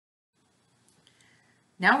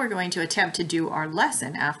Now we're going to attempt to do our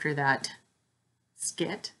lesson after that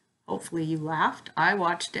skit. Hopefully you laughed. I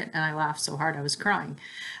watched it and I laughed so hard I was crying.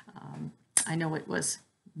 I know it was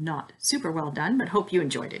not super well done, but hope you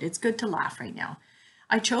enjoyed it. It's good to laugh right now.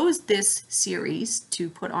 I chose this series to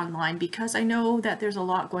put online because I know that there's a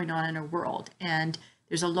lot going on in our world, and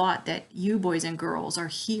there's a lot that you boys and girls are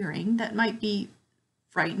hearing that might be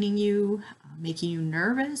frightening you, making you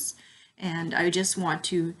nervous, and I just want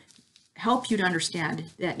to help you to understand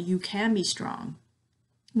that you can be strong.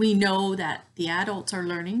 We know that the adults are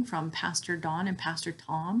learning from Pastor Don and Pastor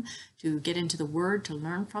Tom to get into the Word, to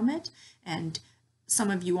learn from it. And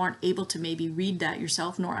some of you aren't able to maybe read that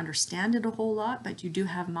yourself nor understand it a whole lot, but you do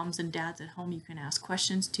have moms and dads at home you can ask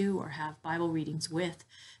questions to or have Bible readings with.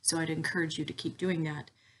 So I'd encourage you to keep doing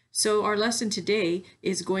that. So our lesson today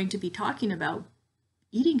is going to be talking about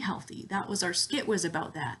eating healthy. That was our skit, was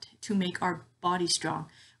about that, to make our body strong.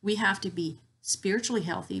 We have to be spiritually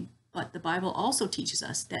healthy, but the Bible also teaches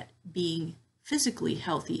us that being physically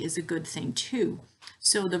healthy is a good thing too.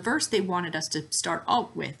 So the verse they wanted us to start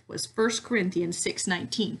out with was 1 Corinthians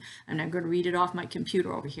 6:19, and I'm going to read it off my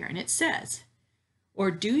computer over here, and it says, "Or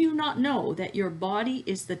do you not know that your body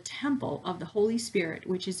is the temple of the Holy Spirit,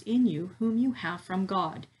 which is in you, whom you have from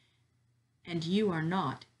God, and you are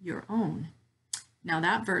not your own?" Now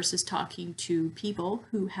that verse is talking to people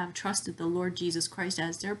who have trusted the Lord Jesus Christ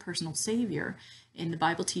as their personal Savior. And the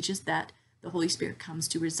Bible teaches that the Holy Spirit comes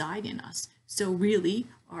to reside in us. So really,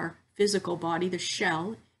 our physical body, the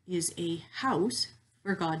shell, is a house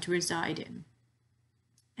for God to reside in.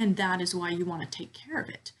 And that is why you want to take care of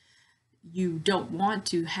it. You don't want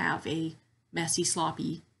to have a messy,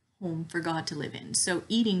 sloppy home for God to live in. So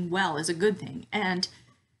eating well is a good thing. And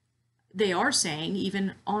they are saying,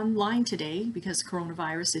 even online today, because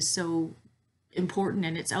coronavirus is so important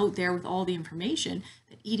and it's out there with all the information,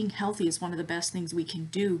 that eating healthy is one of the best things we can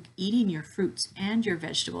do, eating your fruits and your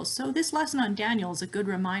vegetables. So this lesson on Daniel is a good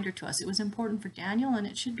reminder to us. It was important for Daniel, and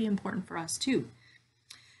it should be important for us too.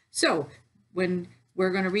 So when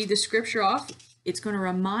we're going to read the scripture off, it's going to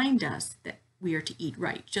remind us that we are to eat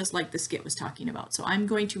right, just like the skit was talking about. So I'm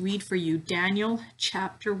going to read for you Daniel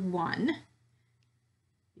chapter 1.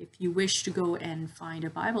 If you wish to go and find a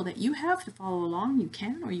Bible that you have to follow along, you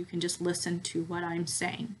can, or you can just listen to what I'm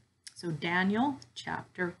saying. So Daniel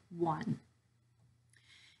chapter 1.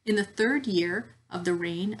 In the 3rd year of the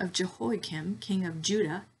reign of Jehoiakim, king of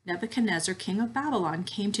Judah, Nebuchadnezzar, king of Babylon,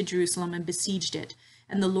 came to Jerusalem and besieged it.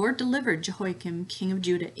 And the Lord delivered Jehoiakim, king of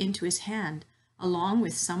Judah, into his hand, along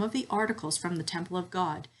with some of the articles from the temple of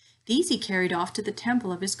God. These he carried off to the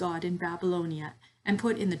temple of his God in Babylonia, and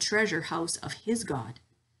put in the treasure house of his God.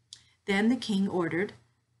 Then the king ordered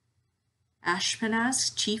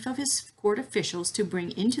Ashpenaz, chief of his court officials, to bring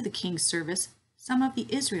into the king's service some of the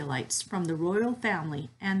Israelites from the royal family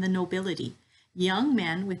and the nobility, young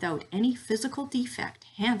men without any physical defect,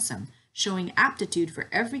 handsome, showing aptitude for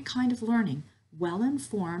every kind of learning, well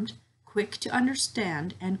informed, quick to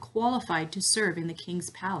understand, and qualified to serve in the king's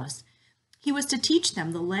palace. He was to teach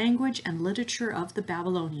them the language and literature of the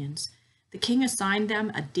Babylonians. The king assigned them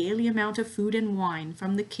a daily amount of food and wine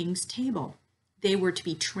from the king's table. They were to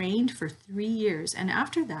be trained for 3 years, and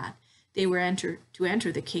after that they were to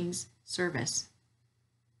enter the king's service.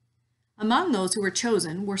 Among those who were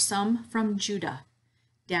chosen were some from Judah: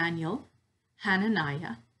 Daniel,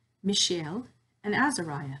 Hananiah, Mishael, and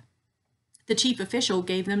Azariah. The chief official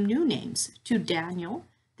gave them new names. To Daniel,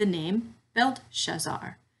 the name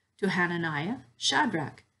Belteshazzar; to Hananiah,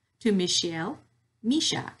 Shadrach; to Mishael,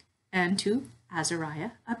 Meshach; and to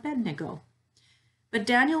Azariah, Abednego. But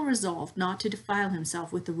Daniel resolved not to defile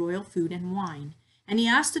himself with the royal food and wine, and he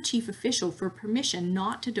asked the chief official for permission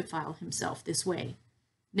not to defile himself this way.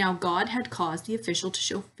 Now God had caused the official to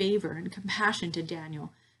show favor and compassion to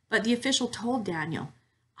Daniel, but the official told Daniel,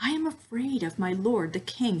 "I am afraid of my lord the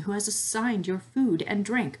king, who has assigned your food and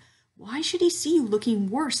drink. Why should he see you looking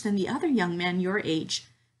worse than the other young men your age?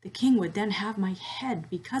 The king would then have my head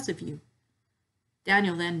because of you."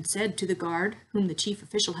 Daniel then said to the guard, whom the chief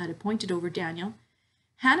official had appointed over Daniel,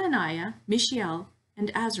 "Hananiah, Mishael,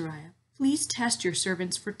 and Azariah, please test your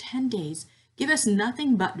servants for 10 days. Give us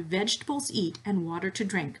nothing but vegetables to eat and water to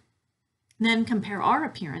drink. Then compare our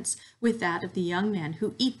appearance with that of the young men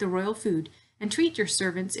who eat the royal food, and treat your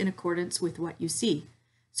servants in accordance with what you see."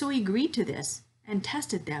 So he agreed to this and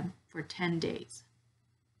tested them for 10 days.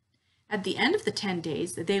 At the end of the 10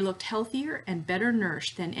 days, they looked healthier and better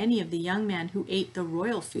nourished than any of the young men who ate the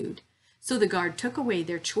royal food. So the guard took away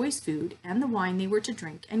their choice food and the wine they were to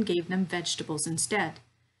drink and gave them vegetables instead.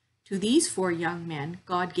 To these 4 young men,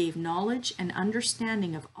 God gave knowledge and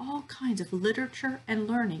understanding of all kinds of literature and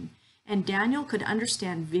learning, and Daniel could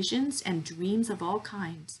understand visions and dreams of all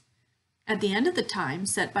kinds. At the end of the time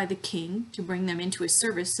set by the king to bring them into his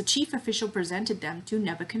service, the chief official presented them to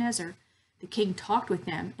Nebuchadnezzar. The king talked with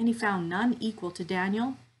them, and he found none equal to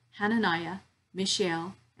Daniel, Hananiah,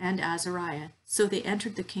 Mishael, and Azariah. So they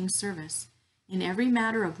entered the king's service. In every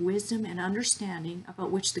matter of wisdom and understanding about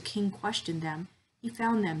which the king questioned them, he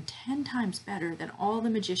found them 10 times better than all the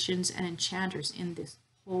magicians and enchanters in this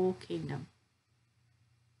whole kingdom.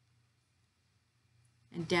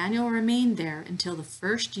 And Daniel remained there until the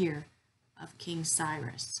first year of King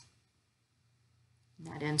Cyrus. And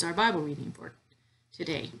that ends our Bible reading for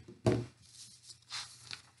today.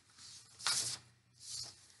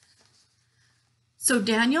 So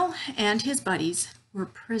Daniel and his buddies were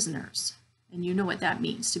prisoners. And you know what that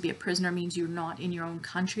means. To be a prisoner means you're not in your own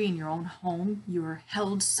country, in your own home. You're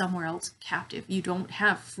held somewhere else captive. You don't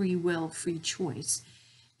have free will, free choice.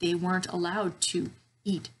 They weren't allowed to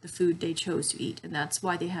eat the food they chose to eat. And that's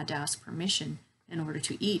why they had to ask permission in order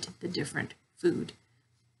to eat the different food.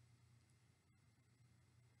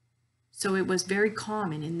 So it was very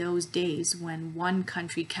common in those days when one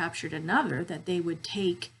country captured another that they would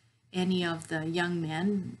take any of the young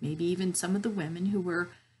men, maybe even some of the women who were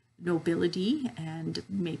nobility and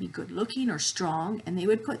maybe good looking or strong, and they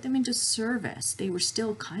would put them into service. They were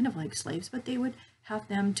still kind of like slaves, but they would have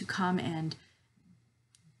them to come and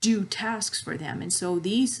do tasks for them. And so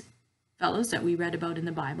these fellows that we read about in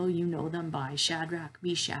the Bible, you know them by Shadrach,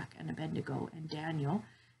 Meshach, and Abednego, and Daniel.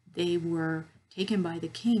 They were taken by the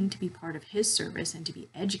king to be part of his service and to be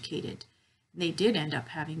educated. And they did end up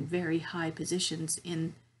having very high positions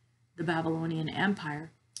in the Babylonian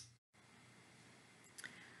Empire.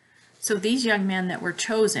 So these young men that were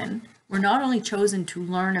chosen were not only chosen to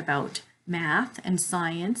learn about math and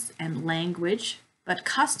science and language, but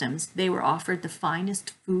customs. They were offered the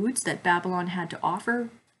finest foods that Babylon had to offer,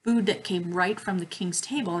 food that came right from the king's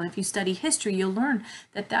table. And if you study history, you'll learn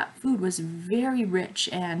that that food was very rich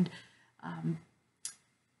and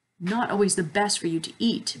not always the best for you to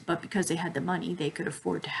eat, but because they had the money, they could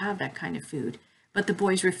afford to have that kind of food. But the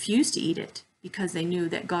boys refused to eat it because they knew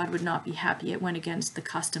that God would not be happy. It went against the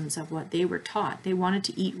customs of what they were taught. They wanted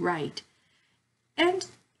to eat right. And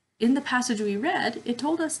in the passage we read, it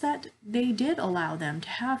told us that they did allow them to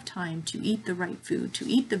have time to eat the right food, to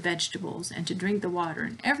eat the vegetables, and to drink the water.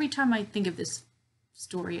 And every time I think of this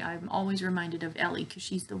story, I'm always reminded of Ellie, because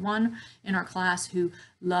she's the one in our class who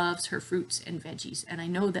loves her fruits and veggies. And I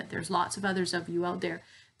know that there's lots of others of you out there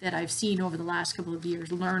that I've seen over the last couple of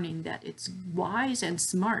years learning that it's wise and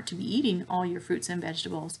smart to be eating all your fruits and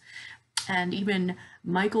vegetables. And even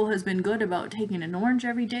Michael has been good about taking an orange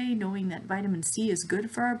every day, knowing that vitamin C is good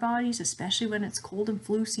for our bodies, especially when it's cold and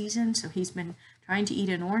flu season. So he's been trying to eat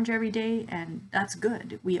an orange every day, and that's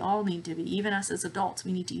good. We all need to be, even us as adults,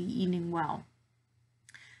 we need to be eating well.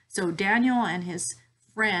 So Daniel and his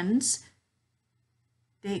friends,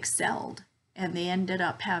 they excelled. And they ended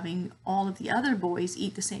up having all of the other boys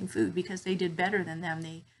eat the same food because they did better than them.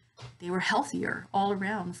 They were healthier all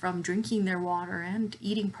around from drinking their water and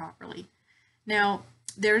eating properly. Now,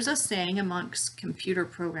 there's a saying amongst computer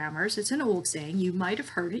programmers. It's an old saying. You might have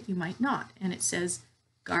heard it, you might not. And it says,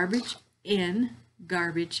 garbage in,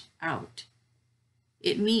 garbage out.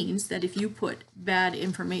 It means that if you put bad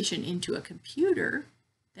information into a computer,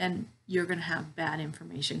 then you're going to have bad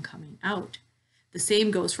information coming out. The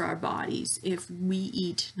same goes for our bodies. If we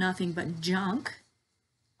eat nothing but junk,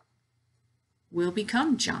 we'll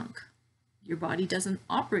become junk. Your body doesn't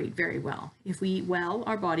operate very well. If we eat well,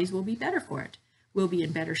 our bodies will be better for it. We'll be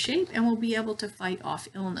in better shape and we'll be able to fight off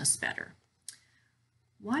illness better.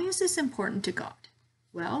 Why is this important to God?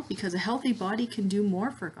 Well, because a healthy body can do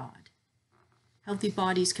more for God. Healthy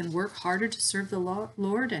bodies can work harder to serve the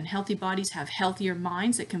Lord, and healthy bodies have healthier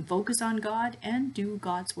minds that can focus on God and do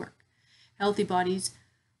God's work. Healthy bodies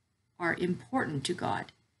are important to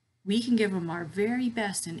God. We can give him our very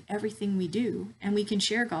best in everything we do, and we can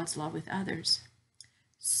share God's love with others.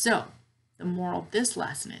 So, the moral of this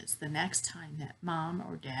lesson is the next time that mom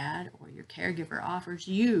or dad or your caregiver offers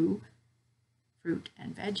you fruit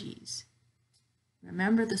and veggies,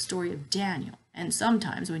 remember the story of Daniel. And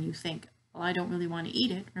sometimes when you think, well, I don't really want to eat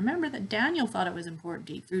it, remember that Daniel thought it was important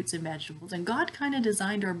to eat fruits and vegetables, and God kind of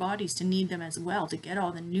designed our bodies to need them as well, to get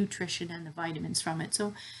all the nutrition and the vitamins from it.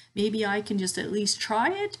 So maybe I can just at least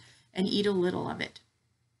try it and eat a little of it.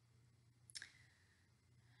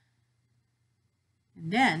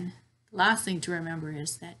 And then the last thing to remember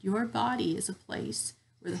is that your body is a place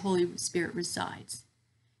where the Holy Spirit resides.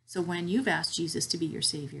 So when you've asked Jesus to be your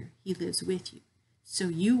Savior, he lives with you. So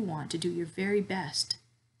you want to do your very best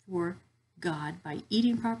for God by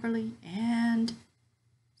eating properly and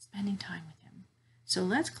spending time with him. So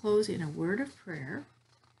let's close in a word of prayer.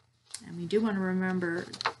 And we do want to remember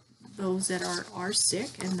those that are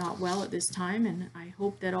sick and not well at this time. And I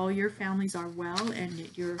hope that all your families are well and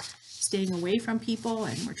that you're staying away from people,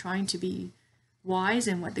 and we're trying to be wise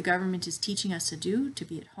in what the government is teaching us to do, to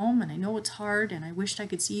be at home. And I know it's hard, and I wished I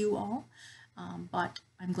could see you all, but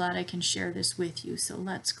I'm glad I can share this with you. So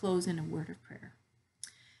let's close in a word of prayer.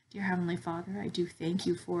 Dear Heavenly Father, I do thank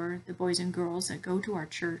you for the boys and girls that go to our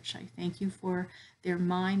church. I thank you for their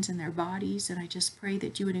minds and their bodies, and I just pray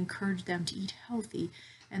that you would encourage them to eat healthy,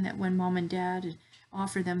 and that when mom and dad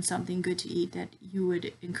offer them something good to eat, that you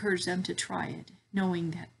would encourage them to try it,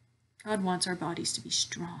 knowing that God wants our bodies to be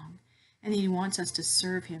strong, and he wants us to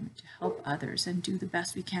serve him, to help others, and do the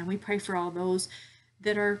best we can. We pray for all those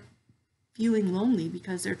that are feeling lonely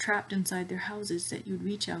because they're trapped inside their houses, that you'd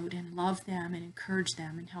reach out and love them and encourage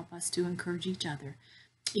them and help us to encourage each other.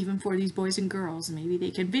 Even for these boys and girls, maybe they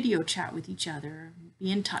can video chat with each other, be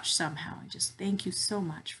in touch somehow. I just thank you so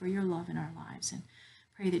much for your love in our lives, and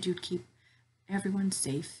pray that you'd keep everyone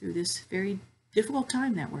safe through this very difficult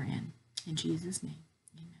time that we're in. In Jesus' name,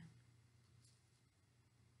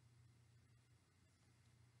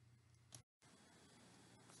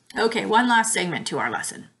 amen. Okay, one last segment to our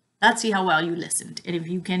lesson. Let's see how well you listened, and if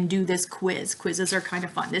you can do this quiz. Quizzes are kind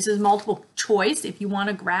of fun. This is multiple choice. If you want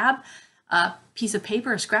to grab a piece of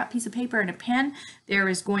paper, a scrap piece of paper and a pen, there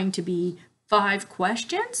is going to be 5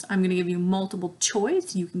 questions. I'm going to give you multiple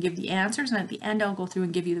choice. You can give the answers, and at the end I'll go through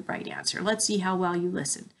and give you the right answer. Let's see how well you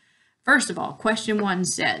listened. First of all, question 1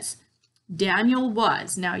 says, Daniel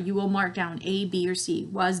was, now you will mark down A, B, or C.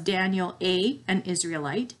 Was Daniel A, an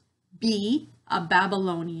Israelite, B, a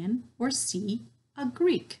Babylonian, or C, a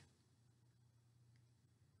Greek?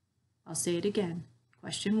 I'll say it again.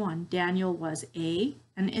 Question 1, Daniel was A,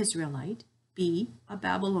 an Israelite, B, a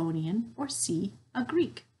Babylonian, or C, a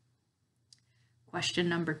Greek? Question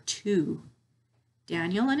number 2,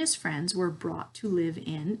 Daniel and his friends were brought to live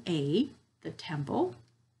in A, the temple,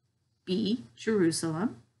 B,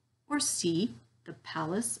 Jerusalem, or C, the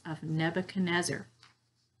palace of Nebuchadnezzar?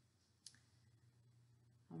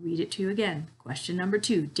 I'll read it to you again. Question number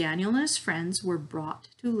 2, Daniel and his friends were brought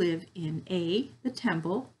to live in A, the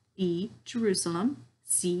temple, B, Jerusalem,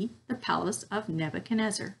 C, the palace of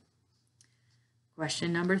Nebuchadnezzar.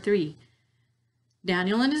 Question number 3,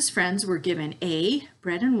 Daniel and his friends were given A,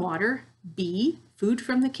 bread and water, B, food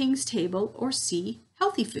from the king's table, or C,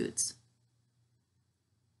 healthy foods?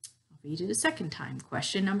 I'll read it a second time.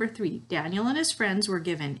 Question number 3, Daniel and his friends were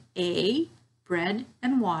given A, bread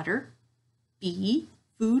and water, B,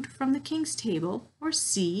 food from the king's table, or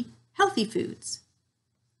C, healthy foods?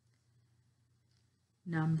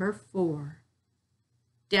 Number 4,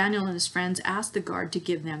 Daniel and his friends asked the guard to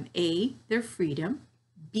give them A, their freedom,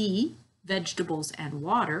 B, vegetables and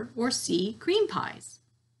water, or C, cream pies?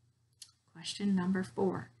 Question number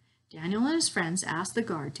 4, Daniel and his friends asked the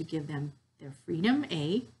guard to give them their freedom,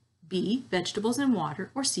 A, B, vegetables and water,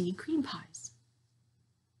 or C, cream pies?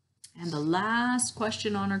 And the last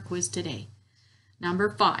question on our quiz today. Number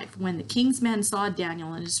 5, when the king's men saw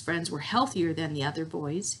Daniel and his friends were healthier than the other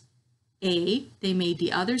boys, A, they made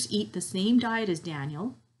the others eat the same diet as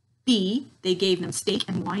Daniel, B, they gave them steak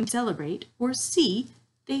and wine to celebrate, or C,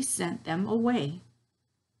 they sent them away?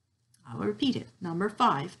 I'll repeat it. Number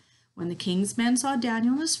 5, when the king's men saw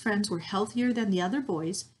Daniel and his friends were healthier than the other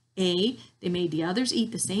boys, A, they made the others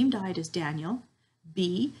eat the same diet as Daniel,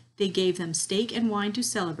 B, they gave them steak and wine to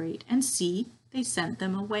celebrate, and C, they sent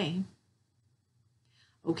them away.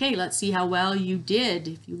 Okay, let's see how well you did,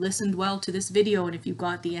 if you listened well to this video and if you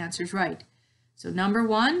got the answers right. So number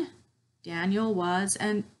 1, Daniel was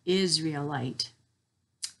an Israelite.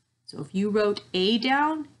 So if you wrote A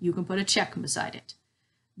down, you can put a check beside it.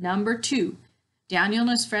 Number 2, Daniel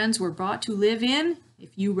and his friends were brought to live in.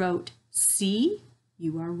 If you wrote C,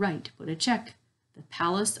 you are right. Put a check. The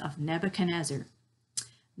palace of Nebuchadnezzar.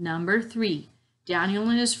 Number 3, Daniel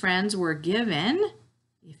and his friends were given.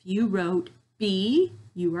 If you wrote B,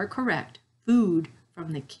 you are correct. Food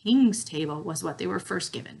from the king's table was what they were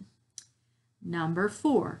first given. Number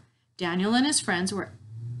 4, Daniel and his friends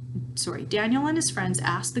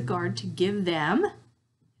asked the guard to give them,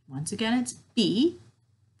 once again it's B,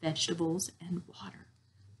 vegetables and water.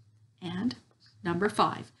 And number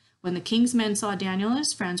 5, when the king's men saw Daniel and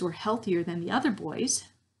his friends were healthier than the other boys,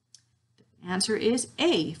 the answer is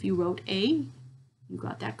A. If you wrote A, you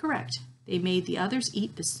got that correct. They made the others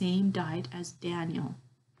eat the same diet as Daniel.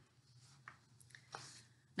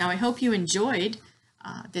 Now, I hope you enjoyed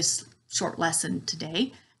this short lesson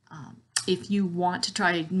today. If you want to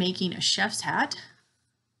try making a chef's hat,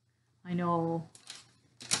 I know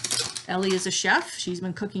Ellie is a chef. She's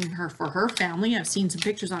been cooking for her family. I've seen some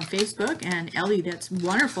pictures on Facebook, and Ellie, that's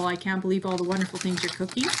wonderful. I can't believe all the wonderful things you're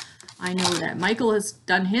cooking. I know that Michael has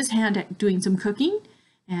done his hand at doing some cooking,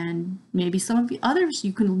 and maybe some of the others,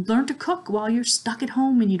 you can learn to cook while you're stuck at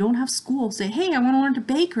home and you don't have school. Say, hey, I want to learn to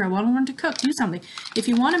bake, or I want to learn to cook, do something. If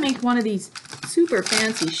you want to make one of these super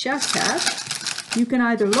fancy chef's hats, you can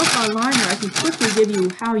either look online, or I can quickly give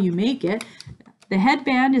you how you make it. The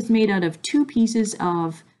headband is made out of 2 pieces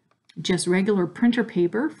of just regular printer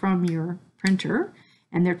paper from your printer,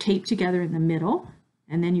 and they're taped together in the middle,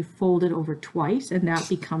 and then you fold it over twice, and that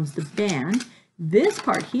becomes the band. This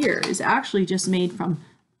part here is actually just made from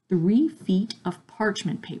 3 feet of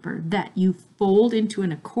parchment paper that you fold into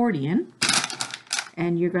an accordion,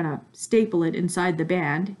 and you're going to staple it inside the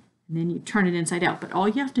band, and then you turn it inside out. But all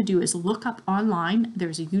you have to do is look up online.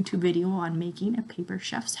 There's a YouTube video on making a paper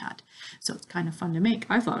chef's hat. So it's kind of fun to make.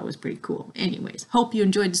 I thought it was pretty cool. Anyways, hope you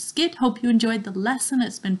enjoyed the skit. Hope you enjoyed the lesson.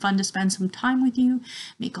 It's been fun to spend some time with you.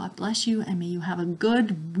 May God bless you, and may you have a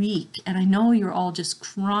good week. And I know you're all just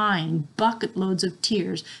crying bucket loads of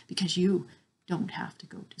tears because you don't have to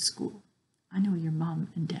go to school. I know your mom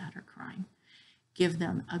and dad are crying. Give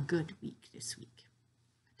them a good week this week.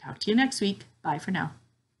 Talk to you next week. Bye for now.